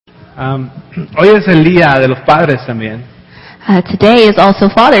Hoy es el día de los padres también. Today is also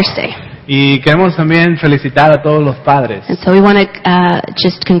Father's Day. Y queremos también felicitar a todos los padres. And so we want to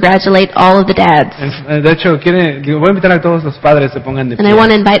just congratulate all of the dads. De hecho, voy a invitar a todos los padres que se pongan de And I pie.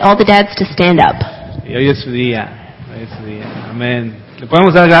 want to invite all the dads to stand up. Y hoy es su día. Hoy es su día. Amén. ¿Le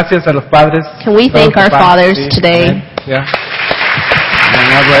podemos dar gracias a los padres? Can we thank Todos our los padres, fathers sí. today? Amén. Yeah.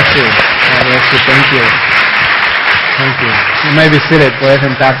 God bless you. God bless you. Thank you. Thank you. You may be seated. Puede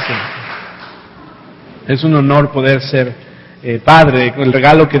sentarse. Es un honor poder ser padre, el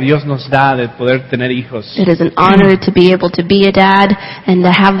regalo que Dios nos da de poder tener hijos. It is an honor to be able to be a dad and to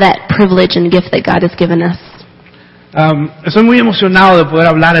have that privilege and gift that God has given us. Estoy muy emocionado de poder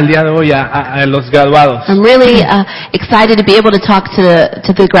hablar el día de hoy a los graduados. I'm really excited to be able to talk to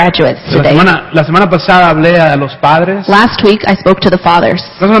the graduates today. La semana pasada hablé a los padres. Last week I spoke to the fathers.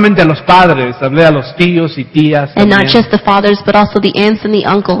 No solamente a los padres, hablé a los tíos y tías And not también, just the fathers, but also the aunts and the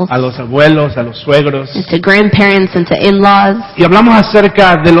uncles, a los abuelos, a los suegros. and to grandparents and to in-laws. Y hablamos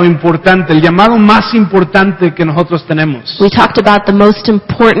acerca de lo importante, el llamado más importante que nosotros tenemos. We talked about the most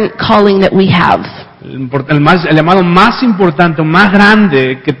important calling that we have. El llamado más importante, más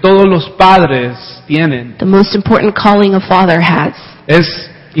grande que todos los padres tienen The most important calling a father has, es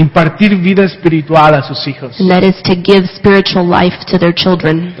impartir vida espiritual a sus hijos. and that is to give spiritual life to their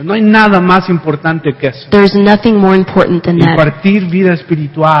children. No hay nada más importante que eso. There's nothing more important than that, Impartir vida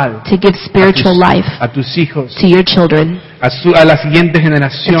espiritual to give spiritual life a tus hijos, to your children a la siguiente and to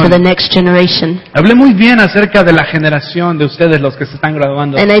generación. the next generation. Hablé muy bien acerca de la generación de ustedes, los que se están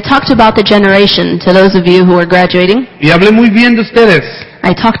graduando. And I talked about the generation to those of you who are graduating. Y hablé muy bien de ustedes.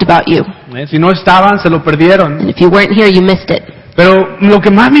 I talked about you. Si no estaban, se lo perdieron. And if you weren't here, you missed it. Pero lo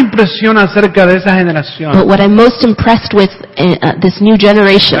que más me impresiona acerca de esa generación But what I'm most impressed with this new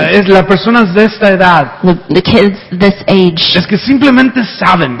generation, es las personas de esta edad, the kids this age, es que simplemente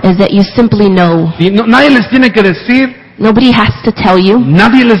saben. is that you simply know. Y nadie les tiene que decir, Nobody has to tell you.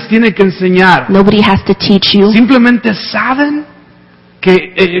 nadie les tiene que enseñar. Nobody has to teach you. Simplemente saben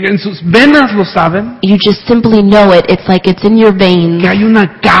que en sus venas lo saben, You just simply know it. It's like it's in your veins que hay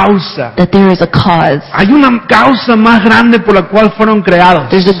una causa. that there is a cause. Hay una causa más grande por la cual fueron creados.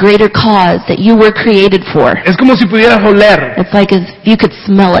 There's a greater cause that you were created for. Es como si pudieras oler It's like if you could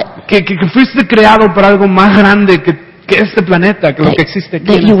smell it. que fuiste creado para algo más grande que este planeta, que lo que existe aquí.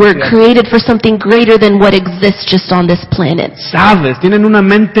 That en you esta were tierra. created for something greater than what exists just on this planet. Sabes, tienen una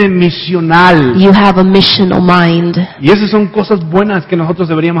mente misional. You have a missional mind. Y esas son cosas buenas que nosotros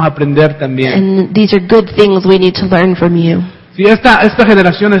deberíamos aprender también. And these are good things we need to learn from you. Si esta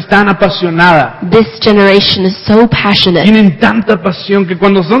generación es tan apasionada, This generation is so passionate tienen tanta pasión que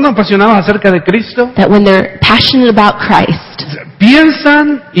cuando son apasionados acerca de Cristo, that when they're passionate about Christ,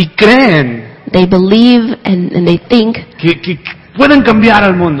 piensan y creen they believe and they think que pueden cambiar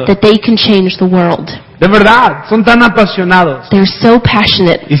al mundo. that they can change the world. De verdad, son tan apasionados. They're so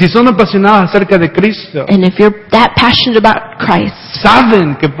passionate. Y si son apasionados acerca de Cristo, And if you're that passionate about Christ,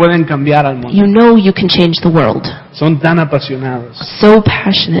 saben que pueden cambiar al mundo. you know you can change the world. Son tan apasionados. So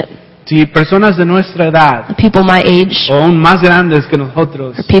passionate. Si personas de nuestra edad, People my age, o aún más grandes que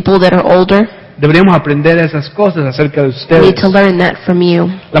nosotros, or people that are older, deberíamos aprender esas cosas acerca de need ustedes. to learn that from you.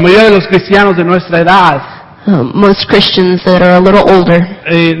 La mayoría de los cristianos de nuestra edad, Most Christians that are a little older,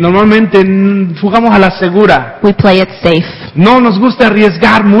 normalmente jugamos a la segura. we play it safe. No nos gusta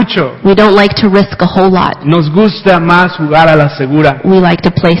arriesgar mucho. We don't like to risk a whole lot. Nos gusta más jugar a la segura. We like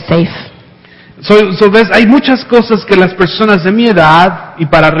to play safe. ¿Ves? Hay muchas cosas que las personas de mi edad y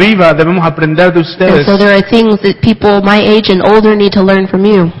para arriba debemos aprender de And ustedes. so there are things that people my age and older need to learn from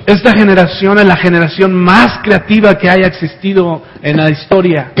you. Esta generación es la generación más creativa que haya existido en la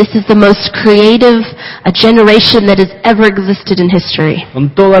historia. This is the most creative generation that has ever existed in history. Con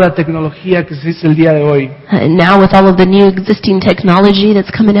toda la tecnología que existe el día de hoy. And now with all of the new existing technology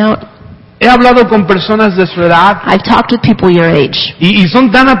that's coming out, He hablado con personas de su edad I've talked with people your age, y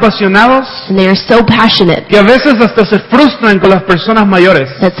son tan apasionados and they are so passionate que a veces hasta se frustran con las personas mayores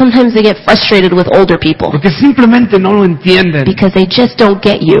that sometimes they get frustrated with older people porque simplemente no lo entienden. because they just don't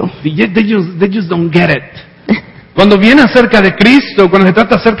get you. They just don't get it. Cuando viene acerca de Cristo, cuando se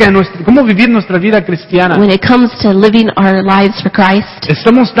trata acerca de cómo vivir nuestra vida cristiana, When it comes to living our lives for Christ,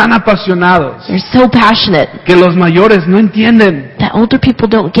 estamos tan apasionados they're so passionate que los mayores no entienden. that older people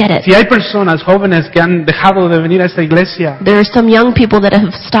don't get it. Si hay personas jóvenes que han dejado de venir a esta iglesia There are some young people that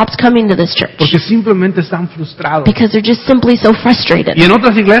have stopped coming to this church porque simplemente están frustrados. because they're just simply so frustrated. Y en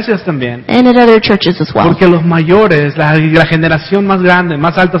otras iglesias también. And at other churches as well. Porque los mayores, la generación más grande,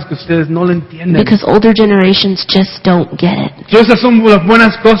 más altas que ustedes, no lo entienden. Because older generations just just don't get it. So esas son las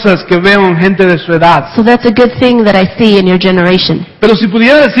buenas cosas que veo en gente de su edad. So that's a good thing that I see in your generation. Pero si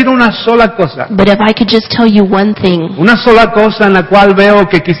pudiera decir una sola cosa, But if I could just tell you one thing en la cual veo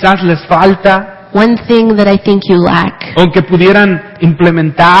que quizás les falta, One thing that I think you lack, o que pudieran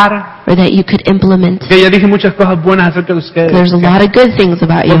implementar, or that you could implement. que ya dije muchas cosas buenas acerca de ustedes. There's a lot of good things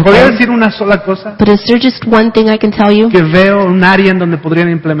about you. ¿Podría Okay? decir una sola cosa But is there just one thing I can tell you? que veo, un área en donde podrían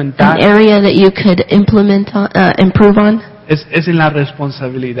implementar? An area that you could improve on? Es en la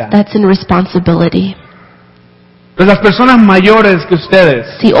responsabilidad. That's in responsibility. Pues las personas mayores que ustedes,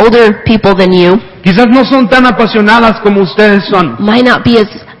 See, older people than you quizás no son tan apasionadas como ustedes son, might not be as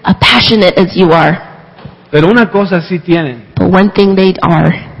passionate as you are, pero una cosa sí tienen, but one thing they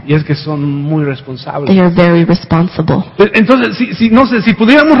are, y es que son muy responsables. they are very responsible. Entonces, no sé, si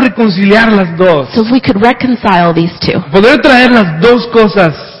pudiéramos reconciliar las dos, So if we could reconcile these two, poder traer las dos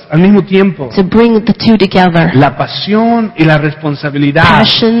cosas al mismo tiempo, to bring the two together, la pasión y la responsabilidad,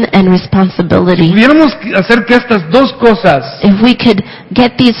 passion and responsibility, pudiéramos hacer que estas dos cosas if we could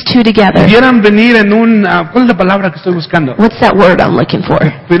get these two together, pudieran venir en un, ¿cuál es la palabra que estoy buscando? what's that word I'm looking for?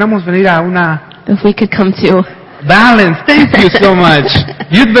 Pudiéramos venir a una If we could come to balance. Thank you so much.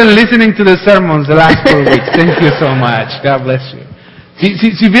 You've been listening to the sermons the last 4 weeks. Thank you so much. God bless you.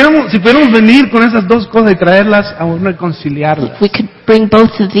 Si pudiéramos venir con esas dos cosas y traerlas a reconciliarlas if we could bring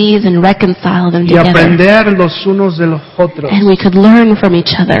both of these and reconcile them y together, aprender los unos de los otros, and we could learn from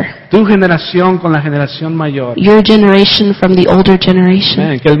each other, tu generación con la generación mayor, your generation from the older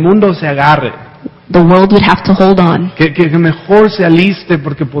generation, que el mundo se agarre, the world would have to hold on. que mejor se aliste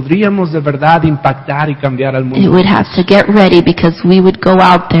porque podríamos de verdad impactar y cambiar al It mundo. would have to get ready because we would go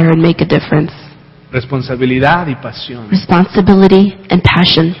out there and make a difference. Responsabilidad y pasión. Responsibility and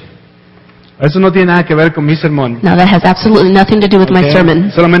passion. Eso no tiene nada que ver con mi sermón. Now that has absolutely nothing to do with my ¿ok?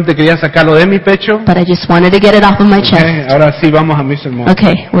 sermon, Solamente quería sacarlo de mi pecho. but I just wanted to get it off of my ¿ok? chest. Ahora sí vamos a mi sermón.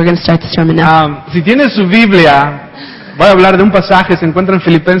 Okay, we're going to start the sermon now. Si tienes su Biblia, voy a hablar de un pasaje, se encuentra en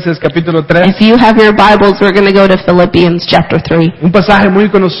Filipenses capítulo 3. If you have your Bibles, we're going to go to Philippians chapter 3, Un pasaje muy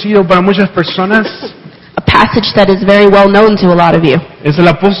conocido para muchas personas. a passage that is very well known to a lot of you. Es el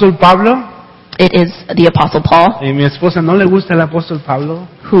apóstol Pablo. It is the Apostle Paul, Y mi esposa no le gusta el apóstol Pablo.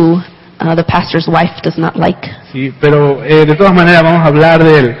 who the pastor's wife does not like. Sí, pero de todas maneras vamos a hablar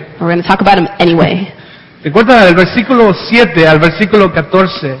de él. We're going to talk about him anyway. Recuerda del versículo 7 al versículo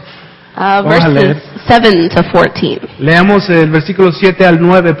 14. Vamos a leer. Verses 7 to 14. Leamos el versículo 7 al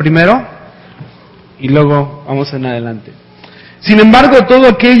 9 primero y luego vamos en adelante. Sin embargo, todo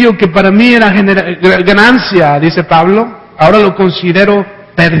aquello que para mí era ganancia, dice Pablo, ahora lo considero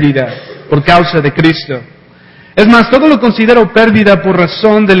pérdida por causa de Cristo. Es más, todo lo considero pérdida por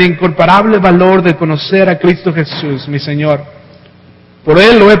razón del incomparable valor de conocer a Cristo Jesús, mi Señor. Por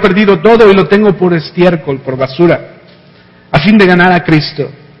Él lo he perdido todo y lo tengo por estiércol, por basura, a fin de ganar a Cristo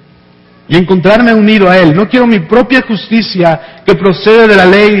y encontrarme unido a Él. No quiero mi propia justicia que procede de la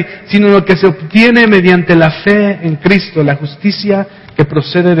ley, sino lo que se obtiene mediante la fe en Cristo, la justicia que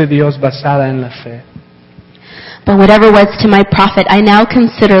procede de Dios basada en la fe. But whatever was to my profit, I now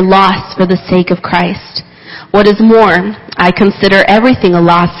consider loss for the sake of Christ. What is more, I consider everything a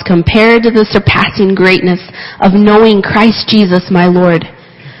loss compared to the surpassing greatness of knowing Christ Jesus my Lord,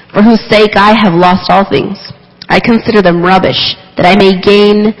 for whose sake I have lost all things. I consider them rubbish, that I may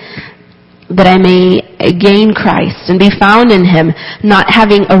gain Christ and be found in Him, not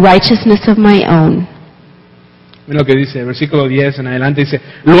having a righteousness of my own. Mira lo que dice, versículo 10 en adelante, dice,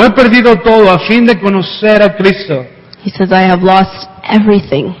 lo he perdido todo a fin de conocer a Cristo, He says, I have lost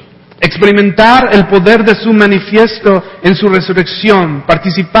everything. experimentar el poder de su manifiesto en su resurrección,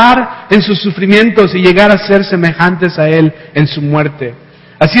 participar en sus sufrimientos y llegar a ser semejantes a Él en su muerte.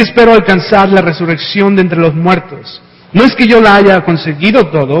 Así espero alcanzar la resurrección de entre los muertos. No es que yo la haya conseguido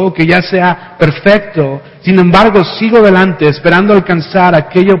todo o que ya sea perfecto, sin embargo sigo adelante esperando alcanzar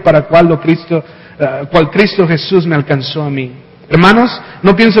aquello para cual Cristo Jesús me alcanzó a mí. Hermanos,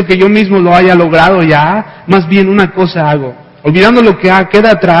 no pienso que yo mismo lo haya logrado ya, más bien una cosa hago. Olvidando lo que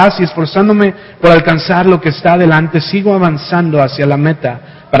queda atrás y esforzándome por alcanzar lo que está adelante, sigo avanzando hacia la meta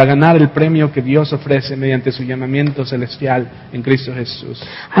para ganar el premio que Dios ofrece mediante su llamamiento celestial en Cristo Jesús.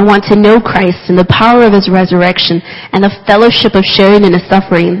 I want to know Christ and the power of His resurrection and the fellowship of sharing in His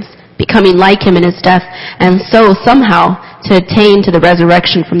sufferings, becoming like Him in His death, and so somehow to attain to the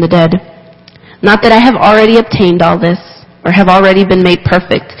resurrection from the dead. Not that I have already obtained all this, or have already been made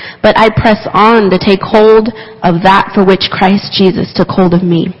perfect, but I press on to take hold of that for which Christ Jesus took hold of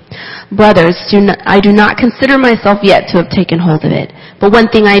me. Brothers, I do not consider myself yet to have taken hold of it, but one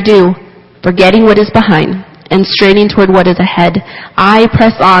thing I do, forgetting what is behind and straining toward what is ahead, I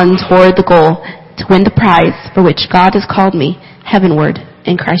press on toward the goal to win the prize for which God has called me heavenward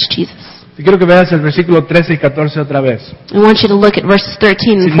in Christ Jesus. Si quiero que veas el versículo 13 y 14 otra vez. I want you to look at verses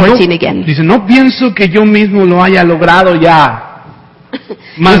 13 and 14 again. Dice, no pienso que yo mismo lo haya logrado ya.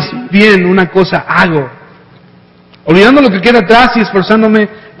 Más bien una cosa hago, olvidando lo que queda atrás y esforzándome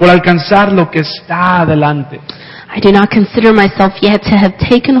por alcanzar lo que está adelante. I do not consider myself yet to have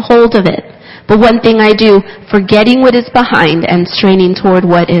taken hold of it, but one thing I do, forgetting what is behind and straining toward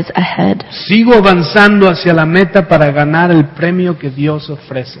what is ahead. Sigo avanzando hacia la meta para ganar el premio que Dios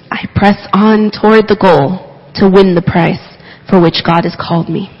ofrece. I press on toward the goal to win the prize for which God has called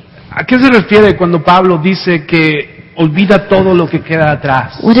me. ¿A qué se refiere cuando Pablo dice que olvida todo lo que queda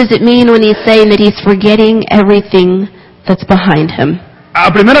atrás? What does it mean when he's saying that he's forgetting everything that's behind him? A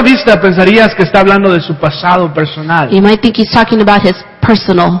primera vista pensarías que está hablando de su pasado personal. You might think he's talking about his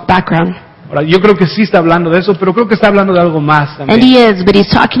personal background. Ahora, yo creo que sí está hablando de eso, pero creo que está hablando de algo más And también. he is, but he's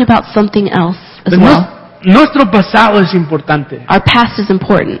talking about something else as well. Nuestro pasado es importante. Our past is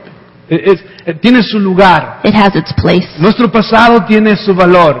important. Tiene su lugar. It has its place. Nuestro pasado tiene su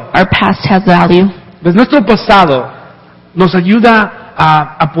valor. Our past has value. Pues nuestro pasado nos ayuda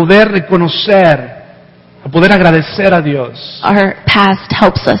a poder reconocer, a poder agradecer a Dios, Our past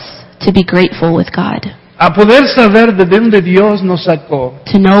helps us to be grateful with God, a poder saber de dónde Dios nos sacó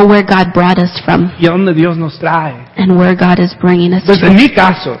to know where God brought us from y a dónde Dios nos trae. and where God is bringing us Entonces, en to. mi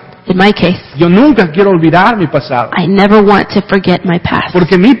caso, In my case, yo nunca quiero olvidar mi pasado, I never want to forget my past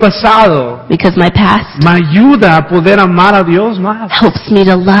porque mi pasado because my past me ayuda a poder amar a Dios más. helps me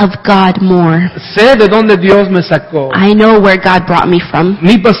to love God more. Sé de dónde Dios me sacó. I know where God brought me from,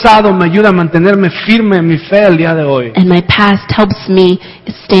 Mi pasado me ayuda a mantenerme firme en mi fe el día de hoy. and my past helps me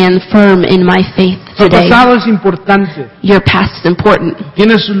stand firm in my faith El today. pasado es importante, Your past is important.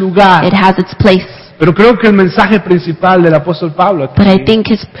 tiene su lugar, It has its place. pero creo que el mensaje principal del apóstol Pablo aquí But I think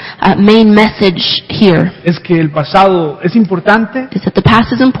his main message here es que el pasado es importante, is that the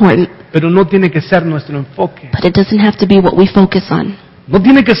past is important, pero no tiene que ser nuestro enfoque. but it doesn't have to be what we focus on. No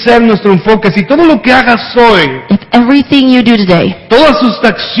tiene que ser nuestro enfoque. Si todo lo que hagas hoy, If everything you do today, todas sus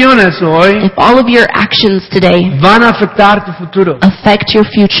acciones hoy, if all of your actions today van a afectar tu futuro. affect your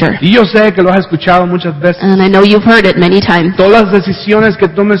future, Y yo sé que lo has escuchado muchas veces. and I know you've heard it many times, Todas las decisiones que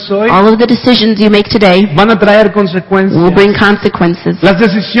tomes hoy all of the decisions you make today van a traer will consecuencias. bring consequences. Las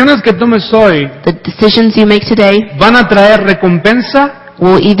decisiones que tomes hoy The decisions you make today van a traer recompensa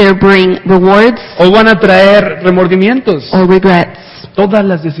will either bring rewards o van a traer remordimientos. or regrets. Todas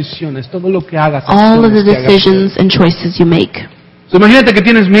las decisiones, todo lo que hagas. All of the acciones que hagas. decisions and choices you make. So, imagínate que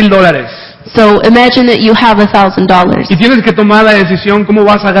tienes $1,000 So imagine that you have $1,000 y tienes que tomar la decisión cómo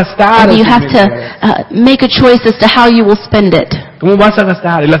vas a gastar and you esos have to $1,000. make a choice as to how you will spend it. ¿Cómo vas a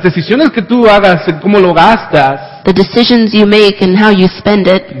gastar? Y las decisiones que tú hagas, en cómo lo gastas, The decisions you make and how you spend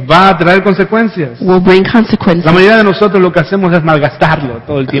it va a traer consecuencias. will bring consequences. La mayoría de nosotros lo que hacemos es malgastarlo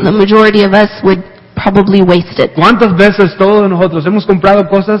todo el The tiempo. majority of us would probably waste it. ¿Cuántas veces todos nosotros hemos comprado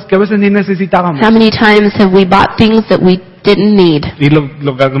cosas que a veces ni necesitábamos How many times have we bought things that we didn't need y lo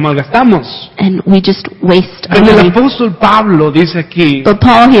malgastamos? and we just waste our En el money? apóstol Pablo dice aquí, But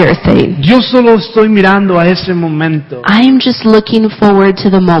Paul here is saying, yo solo estoy mirando a ese momento. I'm just looking forward to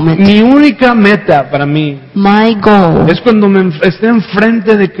the moment. Mi única meta para mí My goal es cuando esté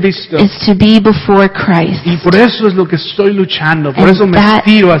enfrente de Cristo. is to be before Christ. Y por eso es lo que estoy luchando, por And eso me that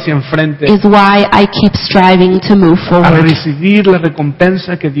tiro hacia enfrente, Is why I keep striving to move a forward, recibir la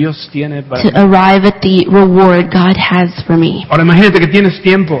recompensa que Dios tiene para to mí. arrive at the reward God has for me. Ahora imagínate que tienes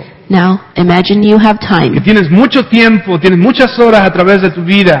tiempo, Now, imagine you have que time. tienes mucho tiempo, tienes muchas horas a través de tu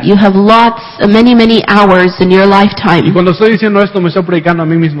vida. You have many hours in your Y lifetime. cuando estoy diciendo esto me estoy predicando a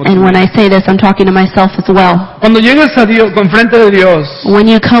mí mismo. And when I say this, I'm talking to myself as well. Cuando llegues a Dios, con frente de Dios, When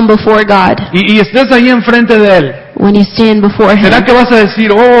you come before God, y estés ahí enfrente de Él, when you stand before ¿será Him, que vas a decir,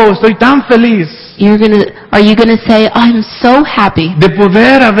 oh, estoy tan feliz are you gonna say, I'm so happy de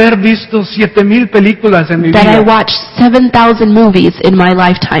poder haber visto 7,000 películas en mi that I vida? watched 7,000 movies in my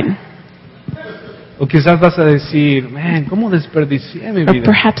lifetime? O quizás vas a decir, man, ¿cómo desperdicié mi Or vida?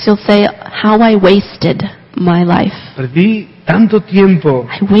 perhaps you'll say, how I wasted my life. Perdí tanto tiempo.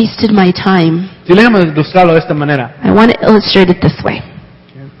 I wasted my time. Si déjame ilustrarlo de esta manera. I want to illustrate it this way.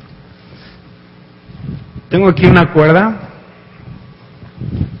 Tengo aquí una cuerda.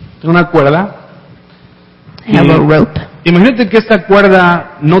 Tengo una cuerda. I have a rope. Imagínate que esta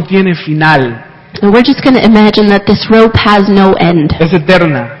cuerda no tiene final. And we're just going to imagine that this rope has no end. Es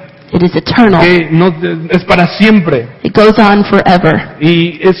eterna. It is eternal. Que no, es para siempre. It goes on forever.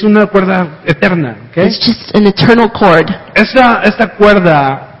 Y es una cuerda eterna. ¿Okay? It's just an eternal cord. Esta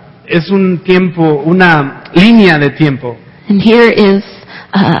cuerda es un tiempo, una línea de tiempo. And here is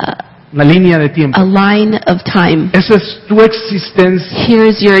una línea de tiempo. a line of time. Esa es tu existencia. Here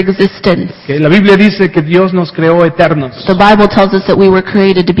is your existence. Que la Biblia dice que Dios nos creó eternos. The Bible tells us that we were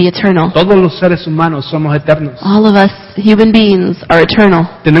created to be eternal. Todos los seres humanos somos eternos. All of us, human beings, are eternal.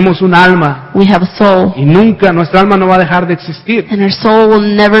 Tenemos un alma We have a soul, y nunca nuestra alma no va a dejar de existir. and our soul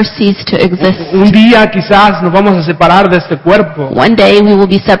will never cease to exist. Un día quizás nos vamos a separar de este cuerpo, One day we will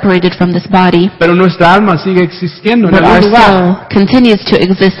be separated from this body, pero nuestra alma sigue existiendo en but our algún lugar. soul continues to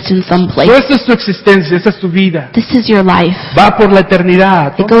exist in some place. Esta es tu existencia, esta es tu vida. This is your life. Va por la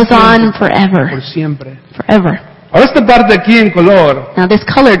eternidad. It todo goes el on tiempo, forever, por siempre. forever. Ahora esta parte aquí en color, Now this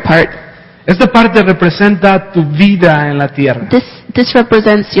colored part, esta parte representa tu vida en la tierra. this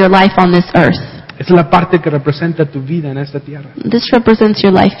represents your life on this earth. Es la parte que representa tu vida en esta tierra. This represents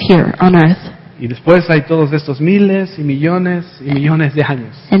your life here on earth. Y después hay todos estos miles y millones de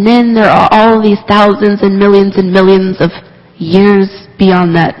años. And then there are all these thousands and millions of years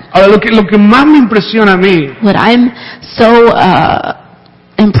beyond that. Ahora lo que más me impresiona a mí What I'm so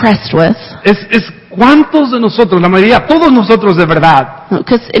impressed with, es cuántos de nosotros, la mayoría, todos nosotros de verdad,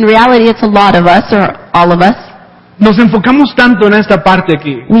 because in reality it's a lot of us, or all of us, nos enfocamos tanto en esta parte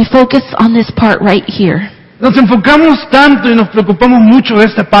aquí. we focus on this part right here. Nos enfocamos tanto y nos preocupamos mucho de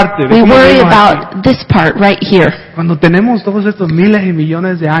esta parte. De We cómo worry vemos aquí. about this part right here. Cuando tenemos todos estos miles y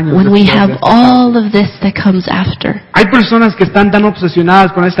millones de años. When we después de have esta all parte. of this that comes after. Hay personas que están tan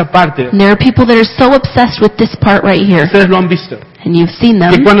obsesionadas con esta parte. And there are people that are so obsessed with this part right here. Ustedes lo han visto. And you've seen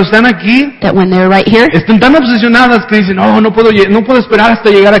Que them, cuando están aquí, that when they're right here, están tan obsesionadas que dicen, oh, no puedo esperar hasta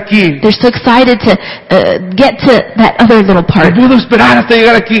llegar aquí. they're so excited to get to that other little part. No puedo esperar hasta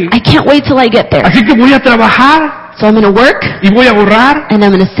llegar aquí. I can't wait till I get there. Así que voy a trabajar So I'm going to work, y voy a ahorrar. and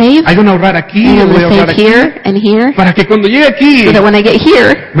I'm going to save, Hay que ahorrar aquí, and I'm voy going a to ahorrar save aquí. here and here, Para que cuando llegue aquí, so that when I get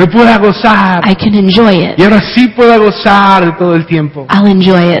here, me pueda gozar. I can enjoy it. Y ahora sí pueda gozar de todo el tiempo. I'll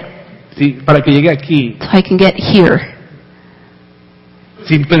enjoy it, Sí, para que llegue aquí. so I can get here.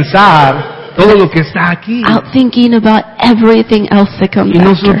 Sin pensar todo lo que está aquí. Out thinking about everything else that comes Y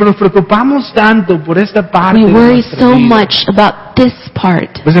after. nos preocupamos tanto por esta parte We de worry nuestra so vida. much about this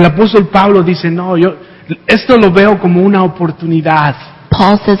part. Pues el apóstol Pablo dice, no, esto lo veo como una oportunidad.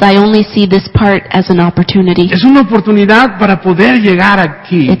 Paul says, I only see this part as an opportunity. Es una oportunidad para poder llegar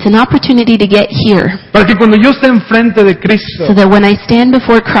aquí. It's an opportunity to get here, Para que cuando yo esté enfrente de Cristo, so that when I stand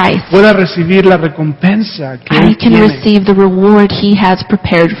before Christ, pueda recibir la recompensa que I Él can tiene receive the reward He has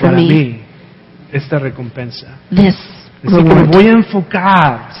prepared for para me. mí. Esta recompensa. This Así que me reward. voy a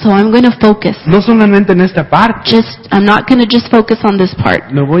enfocar So I'm going to focus. no solamente en esta parte, I'm not going to just focus on this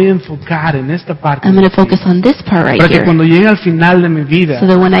part. me voy a enfocar en esta parte. I'm going to focus on this part right Para que here, cuando llegue al final de mi vida, so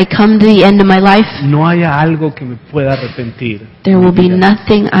that when I come to the end of my life, no haya algo que me pueda arrepentir. there will be Mira,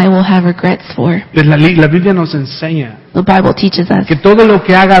 nothing I will have regrets for. pues la Biblia nos enseña The Bible teaches us que todo lo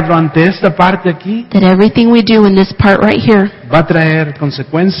que haga durante esta parte aquí that everything we do in this part right here va a traer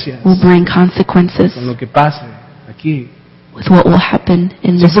consecuencias will bring consequences con lo que pase aquí. with what will happen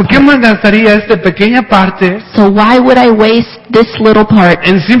in this ¿Por qué part. me gastaría esta pequeña parte So why would I waste this little part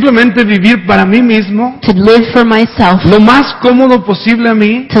en simplemente vivir para mí mismo, to live for myself, lo más cómodo posible a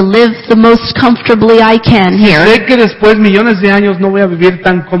mí? to live the most comfortably I can here, Sé que después millones de años no voy a vivir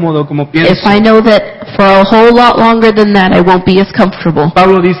tan cómodo como pienso. if I know that for a whole lot longer than that I won't be as comfortable?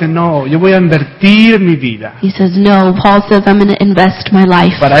 Pablo dice, no, yo voy a invertir mi vida He says, no. Paul says, I'm going to invest my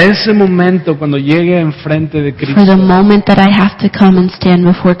life para ese momento cuando llegue enfrente de for the Cristo. moment that I have to come and stand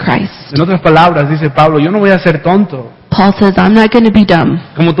before Christ. En otras palabras, dice Pablo, yo no voy a ser tonto Paul says, I'm not going to be dumb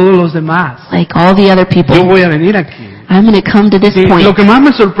como todos los demás. like all the other Yo people. voy a venir aquí. I'm going to come to this Sí, point. lo que más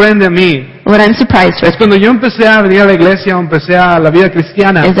me sorprende a mí What I'm surprised es with cuando yo empecé a venir a la iglesia o empecé a la vida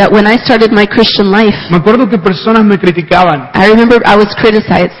cristiana. is that when I started my Christian life, Me acuerdo que personas me criticaban I remember I was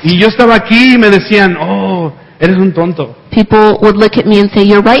criticized. y yo estaba aquí y me decían, oh, eres un tonto. People would look at me and say,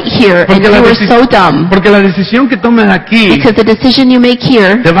 you're right here, and Porque you la, were deci- so dumb. porque la decisión que tomes aquí Because the decision you make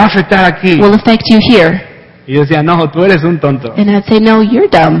here te va a afectar aquí. will affect you here. Y yo decía, no, tú eres un tonto. And I'd say, no, you're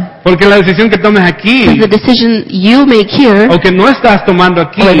dumb. Porque la decisión que tomes aquí Because the decision you make here, o que no estás tomando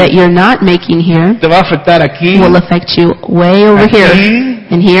aquí or that you're not making here, te va a afectar aquí, will affect you way over here, aquí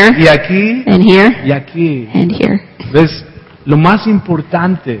and here, y aquí and here, y aquí. and here. ¿Ves? Lo más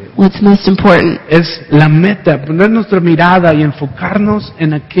importante What's most important es la meta, poner nuestra mirada y enfocarnos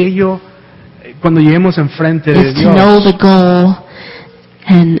en aquello cuando lleguemos enfrente de is to know Dios. the goal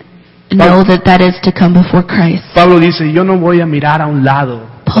and know that that is to come before Christ. Pablo dice, yo no voy a mirar a un lado,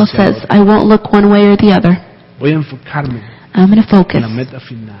 Paul hacia says, otro. I won't look one way or the other. Voy a enfocarme I'm going to en focus la meta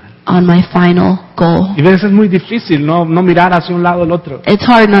final. on my final goal. Y a veces es muy difícil no mirar hacia un lado o el otro. It's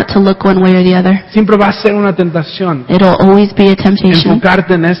hard not to look one way or the other. Siempre va a ser una tentación It'll always be a temptation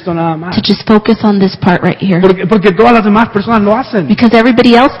enfocarte en esto nada más. to just focus on this part right here. Porque todas las demás personas lo hacen. Because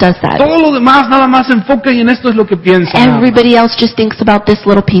everybody else does that. Todo lo demás nada más se enfoca y en esto es lo que piensan. nada más. Everybody else just thinks about this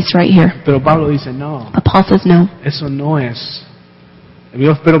little piece right here. Pero Pablo dice, no, But Paul says, no, eso no es.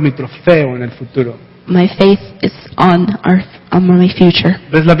 Yo espero mi trofeo en el futuro. my faith is on my future.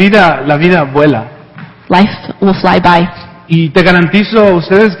 ¿Ves? La vida vuela. Life will fly by. Y te garantizo a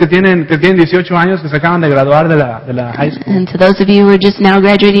ustedes que tienen 18 años, que se acaban de graduar de la high school. And to those of you who are just now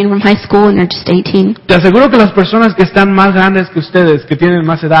graduating from high school and are just 18, Te aseguro que las personas que están más grandes que ustedes, que tienen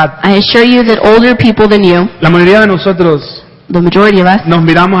más edad, I assure you that older people than you, la mayoría de nosotros the majority of us, nos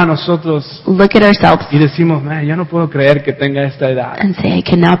miramos a nosotros look at ourselves y decimos, man, yo no puedo creer que tenga esta edad. and say, I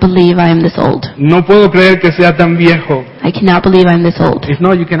cannot believe I am this old. No puedo creer que sea tan viejo. I cannot believe I'm this old. If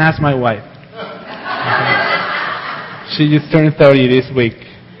not, you can ask my wife. She just turned 30 this week.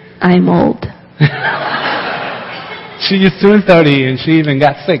 I'm old. She just turned 30 and she even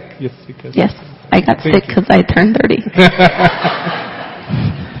got sick just because. Yes, I got sick because I turned 30.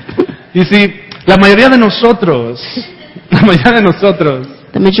 You see, la mayoría de nosotros,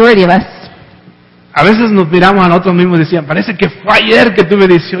 The majority of us, a veces nos miramos a nosotros mismos y decían, parece que fue ayer que tuve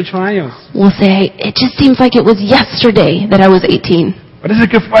 18 años. will say, it just seems like it was yesterday that I was 18. Parece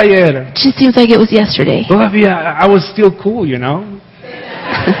que fue ayer. It just seems like it was yesterday. Todavía I was still cool, you know.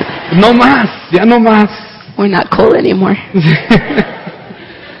 No más, ya no más. We're not cool anymore.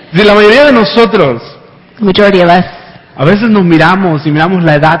 Si la mayoría de nosotros, The majority of us a veces nos miramos y miramos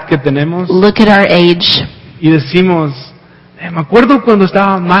la edad que tenemos look at our age y decimos, me acuerdo cuando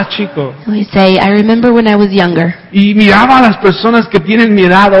estaba más chico and we say, I remember when I was younger. y miraba a las personas que tienen mi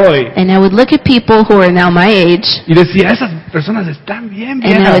edad hoy And I would look at people who are now my age y decía, esas personas están bien and I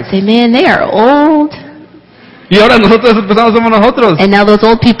viejas. would say, man, they are old. Y ahora nosotros esas personas somos nosotros. And now those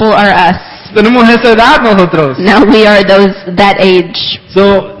old people are us. Tenemos esa edad nosotros. Now we are that age.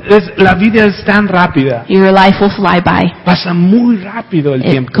 La vida es tan rápida. Your life will fly by. Pasa muy rápido el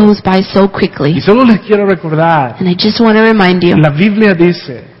It tiempo. goes by so Y quickly. solo les quiero recordar, And I just want to remind you la Biblia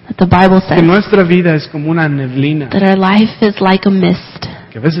dice that the Bible que says nuestra vida es como una neblina, that our life is like a mist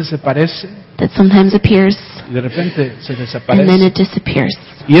que a veces se parece that sometimes appears y de repente se and then desaparece. it disappears.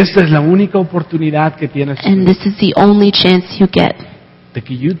 Y esta es la única oportunidad que tienes, And this is the only chance you get,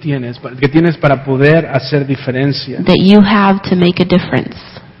 que tienes para poder hacer diferencia. that you have to make a difference.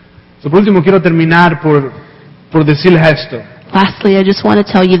 Por último, quiero terminar por decirles esto, Lastly, I just want to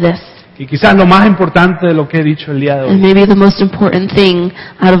tell you this, que quizás lo más importante de lo que he dicho el día de and hoy, maybe the most important thing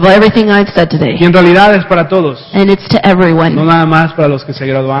out of everything I've said today, y en realidad es para todos, and it's to everyone, no nada más para los que se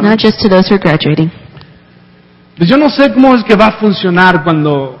graduaron. not just to those who are graduating. Pues yo no sé cómo es que va a funcionar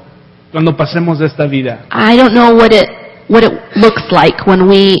cuando pasemos de esta vida. I don't know what it looks like when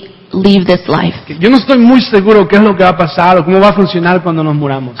we leave this life. Yo no estoy muy seguro qué es lo que va a pasar o cómo va a funcionar cuando nos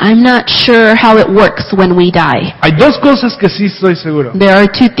muramos. I'm not sure how it works when we die. Hay dos cosas que sí estoy seguro. There are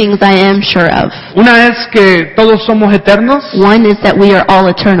two things I am sure of. Una es que todos somos eternos, One is that we are all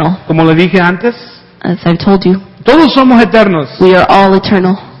eternal. como le dije antes. As I've told you, Todos somos eternos. we are all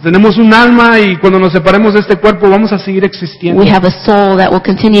eternal. Tenemos un alma y cuando nos separemos de este cuerpo vamos a seguir existiendo. We have a soul that will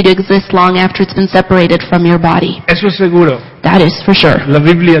continue to exist long after it's been separated from your body. Eso es seguro. That is for sure. La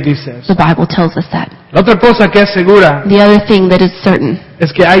Biblia dice eso. The Bible tells us that. La otra cosa que es segura The other thing that is certain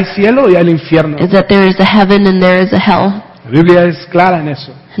es que hay cielo y hay el infierno. is that there is a heaven and there is a hell. La Biblia es clara en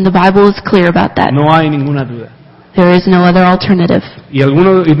eso. And the Bible is clear about that. No hay ninguna duda. There is no other alternative. Y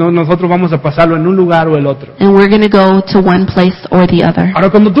nosotros vamos a pasarlo en un lugar o el otro. And we're going to go to one place or the other. Ahora,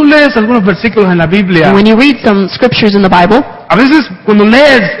 cuando tú lees algunos versículos en la Biblia, And when you read some scriptures in the Bible, a veces cuando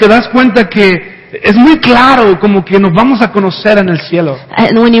lees te das cuenta que es muy claro como que nos vamos a conocer en el cielo.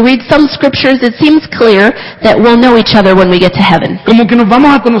 and when you read some scriptures, it seems clear that we'll know each other when we get to heaven. Como que nos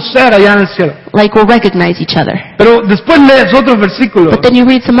vamos a conocer allá en el cielo. Like we'll recognize each other. Pero después lees otros versículos But then you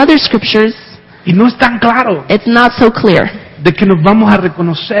read some other scriptures, y no es tan claro it's not so clear de que nos vamos a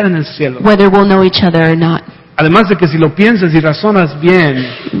reconocer en el cielo. whether we'll know each other or not. Además de que si lo piensas y razonas bien,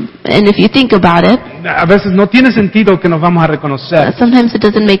 And if you think about it, a veces no tiene sentido que nos vamos a reconocer. sometimes it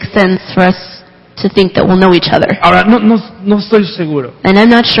doesn't make sense for us to think that we'll know each other. Ahora, no estoy seguro. And I'm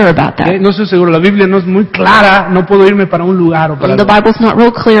not sure about that. No estoy seguro. La Biblia no es muy clara. No puedo irme para un lugar o para The otro. Bible's not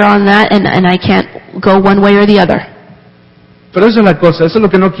real clear on that, and I can't go one way or the other. Pero eso es la cosa. Eso es lo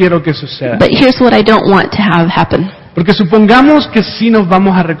que no quiero que suceda. But here's what I don't want to have happen. Porque supongamos que sí nos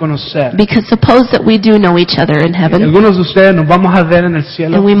vamos a reconocer. Because suppose that we do know each other in heaven, Algunos de ustedes nos vamos a ver en el and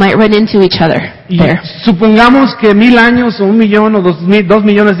cielo. we might run into each other Y there. supongamos que 1000 años o 1 millón o 2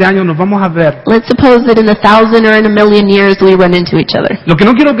 millones de años nos vamos a ver. Let's suppose that in 1,000 or in 1,000,000 years we run into each other. Lo que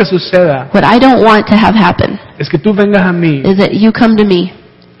no quiero que suceda What I don't want to have happen es que tú vengas a mí is that you come to me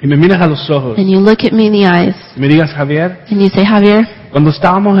y me miras a los ojos and you look at me in the eyes y me digas, Javier, and you say, Javier, cuando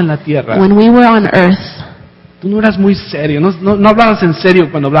estábamos en la tierra, when we were on earth, tú no eras muy serio, no hablabas en serio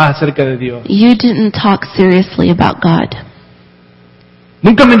cuando hablabas acerca de Dios. you didn't talk seriously about God.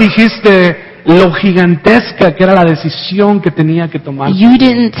 Nunca me dijiste lo gigantesca que era la decisión que tenía que tomar. You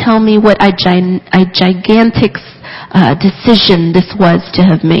didn't tell me what a gigantic decision this was to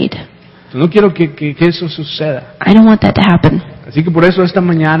have made. No quiero que eso suceda. I don't want that to happen. Así que por eso esta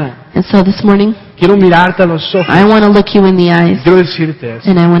mañana And so this morning, quiero mirarte a los ojos. I want to look you in the eyes Quiero decirte eso.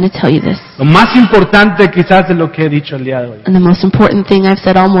 and I want to tell you this. Lo más importante quizás de lo que he dicho el día de hoy. And the most important thing I've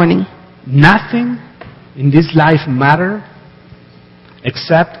said all morning, Nothing in this life matter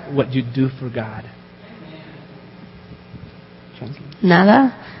except what you do for God.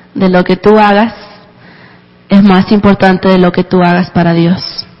 nada de lo que tú hagas es más importante de lo que tú hagas para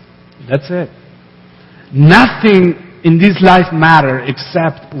Dios. That's it. Nothing in this life matter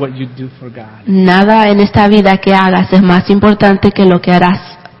except what you do for God. Nada en esta vida que hagas es más importante que lo que harás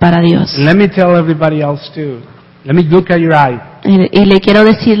para Dios. And let me tell everybody else too. Let me look at your eye. Y le quiero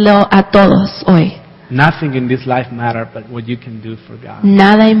decirlo a todos hoy. Nothing in this life matter but what you can do for God.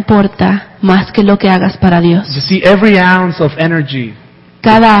 Nada importa más que lo que hagas para Dios. You see, every ounce of energy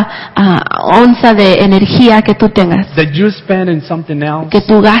Cada onza de energía que tú tengas, that you spend in something else que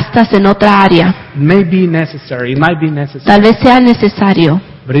tú gastas en otra área, may be necessary. It might be necessary, tal vez sea necesario,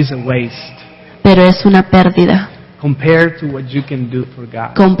 but it's a waste pero es una pérdida compared to what you can do for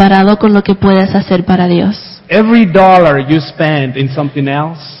God. comparado con lo que puedes hacer para Dios. Every dollar you spend in something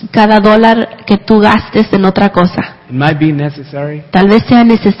else, Cada dólar que tú gastes en otra cosa, it might be necessary, tal vez sea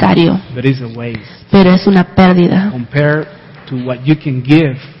necesario, but it's a waste pero es una pérdida compared to what you can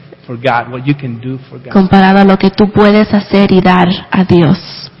give for God, what you can do for God. comparado a lo que tú puedes hacer y dar a Dios.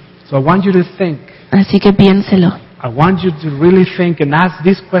 So I want you to think. Así que piénselo I want you to really think and ask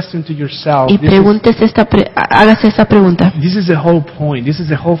this question to yourself. y hagas esta pregunta. This is the whole point. This is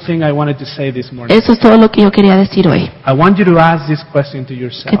the whole thing I wanted to say this morning. Eso es todo lo que yo quería decir hoy. I want you to ask this question to Que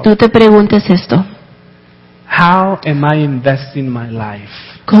yourself. tú te preguntes esto. How am I investing my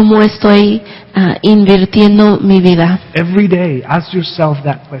life? ¿Cómo estoy invirtiendo mi vida? Every day, ask yourself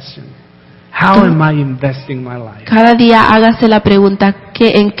that question. How am I investing my life? Cada día hágase la pregunta,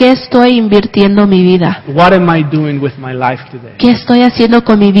 ¿en qué estoy invirtiendo mi vida? What am I doing with my life today? ¿Qué estoy haciendo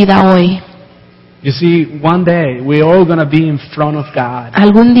con mi vida hoy? You see, one day we're all going to be in front of God.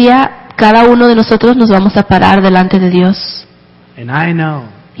 Algún día cada uno de nosotros nos vamos a parar delante de Dios. And I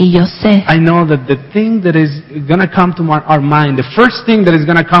know that the thing that is going to come to our mind, the first thing that is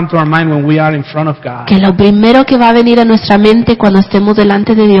going to come to our mind when we are in front of God, Que lo primero que va a venir a nuestra mente cuando estemos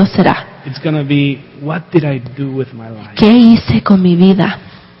delante de Dios será, it's going to be, what did I do with my life? ¿qué hice con mi vida?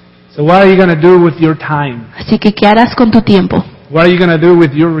 So what are you going to do with your time? Así que, ¿qué harás con tu tiempo? What are you going to do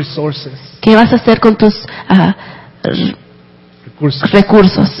with your resources? ¿Qué vas a hacer con tus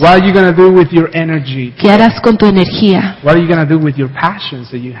recursos? What are you going to do with your energy? ¿Qué harás con tu energía? What are you going to do with your passions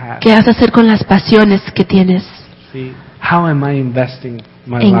that you have? ¿Qué vas a hacer con las pasiones que tienes? See, how am I investing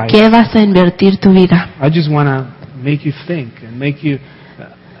my ¿En life? qué vas a invertir tu vida? I just want to make you think and make you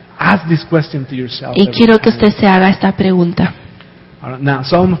ask this question to yourself. Y every quiero que time. usted se haga esta pregunta. All right, now,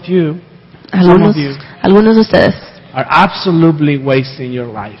 some of you Algunos de ustedes are absolutely wasting your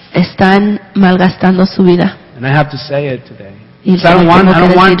life. están malgastando su vida. And I have to say it today. Y So I don't want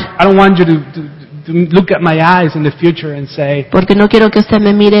decir, you to look at my eyes in the future and say, porque no quiero que usted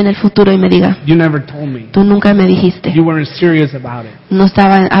me mire en el futuro y me diga, you never told me. tú nunca me dijiste, You weren't serious about it. no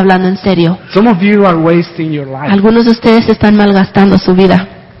estaba hablando en serio. Some of you are wasting your life. Algunos de ustedes están malgastando su vida.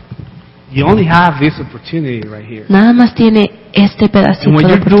 You only have this opportunity right here. Nada más tiene este pedacito And what de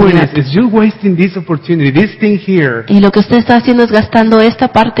you're doing oportunidad. is you're wasting this opportunity, this thing here. Y lo que usted está haciendo es gastando esta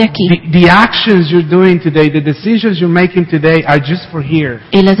parte aquí. The actions you're doing today, the decisions you're making today are just for here.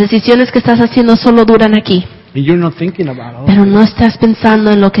 Y las decisiones que estás haciendo solo duran aquí. And you're not thinking about all Pero of no this. estás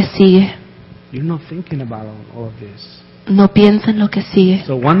pensando en lo que sigue. You're not thinking about all of this. No piensa en lo que sigue.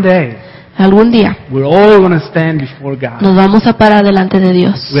 So one day, Algún día we're all going to stand before God. nos vamos a parar delante de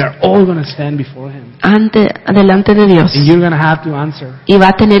Dios. We are all going to stand before Him. Delante de Dios. And you're going to have to answer, Y va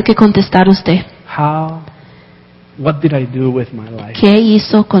a tener que contestar usted. what did I do with my life? ¿Qué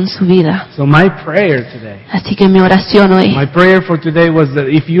hizo con su vida? So my prayer today, Así que mi oración hoy my prayer for today was that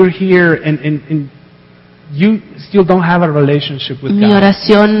if you're here and you still don't have a relationship with Mi God,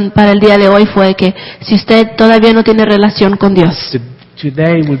 oración para el día de hoy fue que si usted todavía no tiene relación con Dios,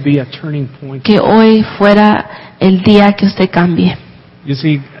 today would be a turning point. que hoy fuera el día que usted cambie. You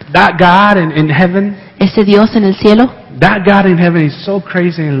see, that God in heaven, Ese Dios en el cielo, that God in heaven is so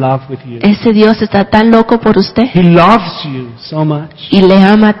crazy in love with you. ese Dios está tan loco por usted He loves you so much. y le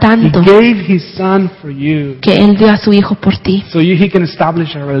ama He tanto gave His Son for you que Él dio a su Hijo por ti, so He can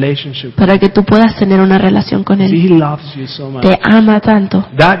establish a relationship. para que tú puedas tener una relación con See, Él. He loves you so much. Te ama tanto.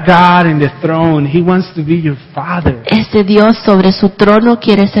 That God in the throne, He wants to be your Father. Ese Dios sobre su trono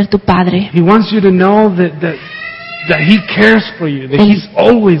quiere ser tu Padre. He wants you to know that He cares for you, that Él He's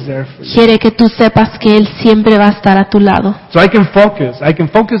always there for you. quiere que tú sepas que Él siempre va a estar a tu lado. So I can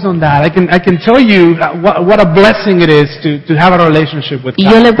focus on that. I can tell you what a blessing it is to have a relationship with Y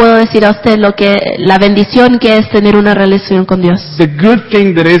yo God. le puedo decir a usted la bendición que es tener una relación con Dios. The good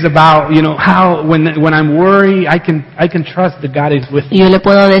thing that is about, how when I'm worried, I can trust that God is with Y me. yo le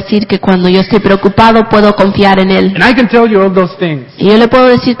puedo decir que cuando yo estoy preocupado puedo confiar en Él. And I can tell you all those things. Y yo le puedo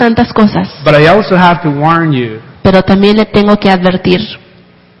decir tantas cosas, But I also have to warn you pero también le tengo que advertir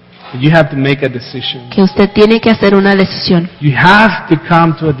that you have to make a decision. que usted tiene que hacer una decisión. You have to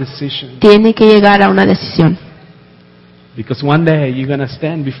come to a decision. Tiene que llegar a una decisión. Because one day you're going to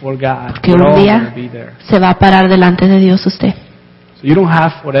stand before God. Porque We're un all día going to be there. se va a parar delante de Dios usted. So you don't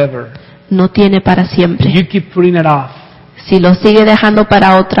have forever. No tiene para siempre. You keep putting it off. Si lo sigue dejando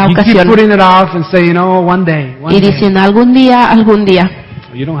para otra You keep ocasión putting it off and say, one day. y diciendo algún día,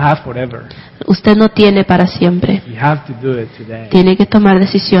 You don't have forever. usted no tiene para siempre. You have to do it today. Tiene que tomar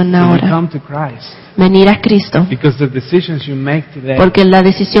decisión When you ahora. come to Christ. Venir a Cristo. Because the decisions you make today Porque la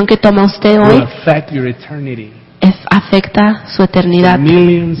decisión que toma usted will hoy affect your eternity. afecta su The eternidad.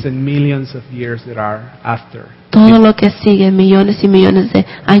 millions and millions of years that are after. Todo lo que sigue, millones y millones de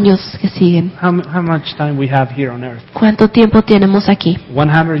años que siguen. How much time we have here on earth? ¿Cuánto tiempo tenemos aquí?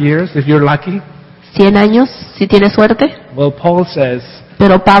 100 years, if you're lucky? 100 años, si tiene suerte. Well, Paul says,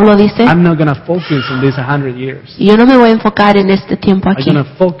 Pero Pablo dice, I'm not going to focus on these 100 years. yo no me voy a enfocar en este tiempo I'm aquí. going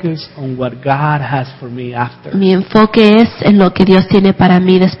to focus on what God has for me after. Mi enfoque es en lo que Dios tiene para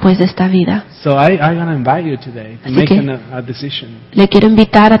mí después de esta vida. So I'm going to invite you today to Así make que- a decision. Le quiero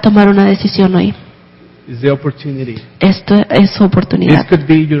invitar a tomar una decisión hoy. It's the opportunity. Esto es su This oportunidad. could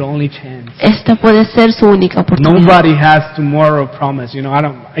be your only chance. Esta puede ser su única oportunidad. Nobody has tomorrow promise.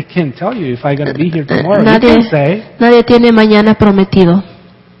 I can't tell you if I'm going to be here tomorrow. You Nadie, can say. nadie tiene mañana prometido.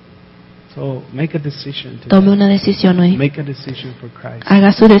 So make a decision today. Tome una decisión hoy. Make a decision for Christ.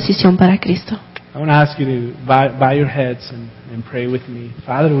 Haga su decisión para Cristo. I want to ask you to bow your heads and pray with me.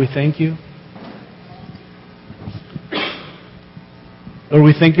 Father, we thank you. Lord,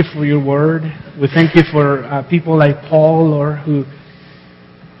 we thank you for your word. We thank you for people like Paul, Lord, who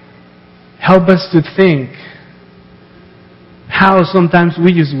help us to think how sometimes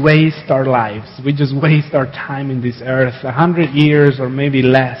we just waste our lives. We just waste our time in this earth, 100 years or maybe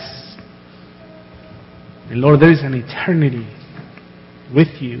less. And Lord, there is an eternity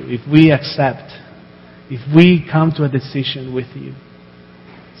with you if we accept, if we come to a decision with you.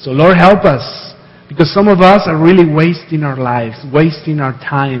 So Lord, help us, because some of us are really wasting our lives, wasting our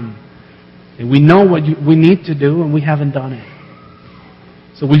time. And we know what we need to do and we haven't done it.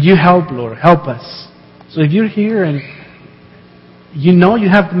 So will you help, Lord? Help us. So if you're here and you know you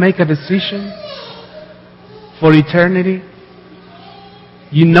have to make a decision for eternity,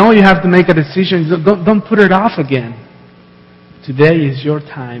 you know you have to make a decision, don't put it off again. Today is your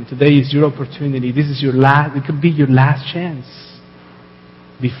time. Today is your opportunity. This is your last, it could be your last chance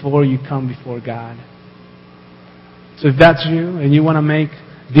before you come before God. So if that's you and you want to make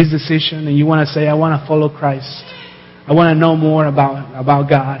this decision and you want to say, I want to follow Christ. I want to know more about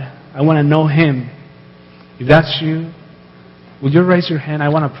God. I want to know Him. If that's you, would you raise your hand? I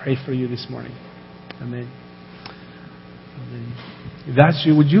want to pray for you this morning. Amen. Amen. If that's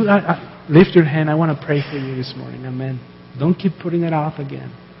you, would you lift your hand? I want to pray for you this morning. Amen. Don't keep putting it off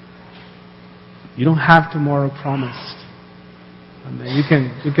again. You don't have tomorrow promised. Amen.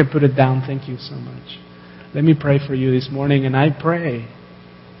 You can put it down. Thank you so much. Let me pray for you this morning, and I pray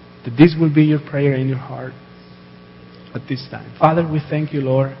that this will be your prayer in your heart at this time. Father, we thank you,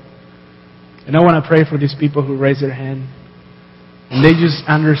 Lord. And I want to pray for these people who raise their hand. And they just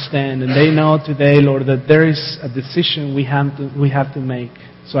understand and they know today, Lord, that there is a decision we have to make.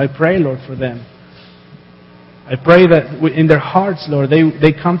 So I pray, Lord, for them. I pray that in their hearts, Lord,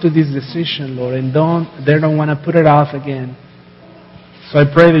 they come to this decision, Lord, and they don't want to put it off again. So I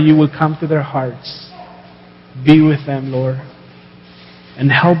pray that you will come to their hearts. Be with them, Lord. And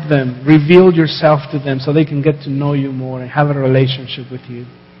help them. Reveal yourself to them so they can get to know you more and have a relationship with you.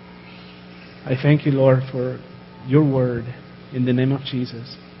 I thank you, Lord, for your word in the name of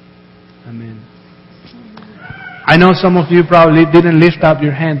Jesus. Amen. I know some of you probably didn't lift up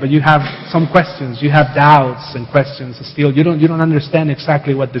your hand, but you have some questions. You have doubts and questions still. You don't understand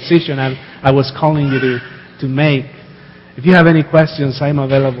exactly what decision I was calling you to make. If you have any questions, I'm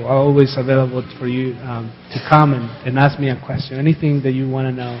available. I'm always available for you to come and ask me a question. Anything that you want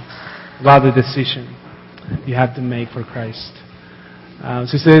to know about the decision you have to make for Christ.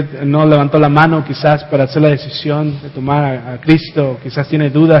 Si usted no levantó la mano quizás para hacer la decisión de tomar a Cristo, quizás tiene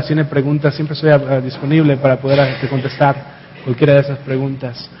dudas, tiene preguntas, siempre estoy disponible para poder contestar cualquiera de esas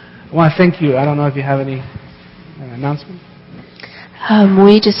preguntas. I want to thank you. I don't know if you have any announcement.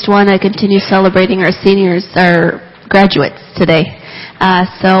 We just want to continue celebrating our seniors, our graduates today.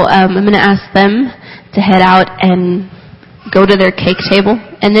 So I'm going to ask them to head out and go to their cake table.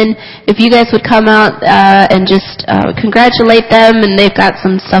 And then if you guys would come out and just congratulate them, and they've got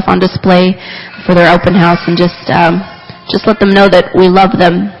some stuff on display for their open house, and just let them know that we love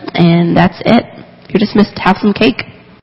them, and that's it. You're dismissed. Have some cake.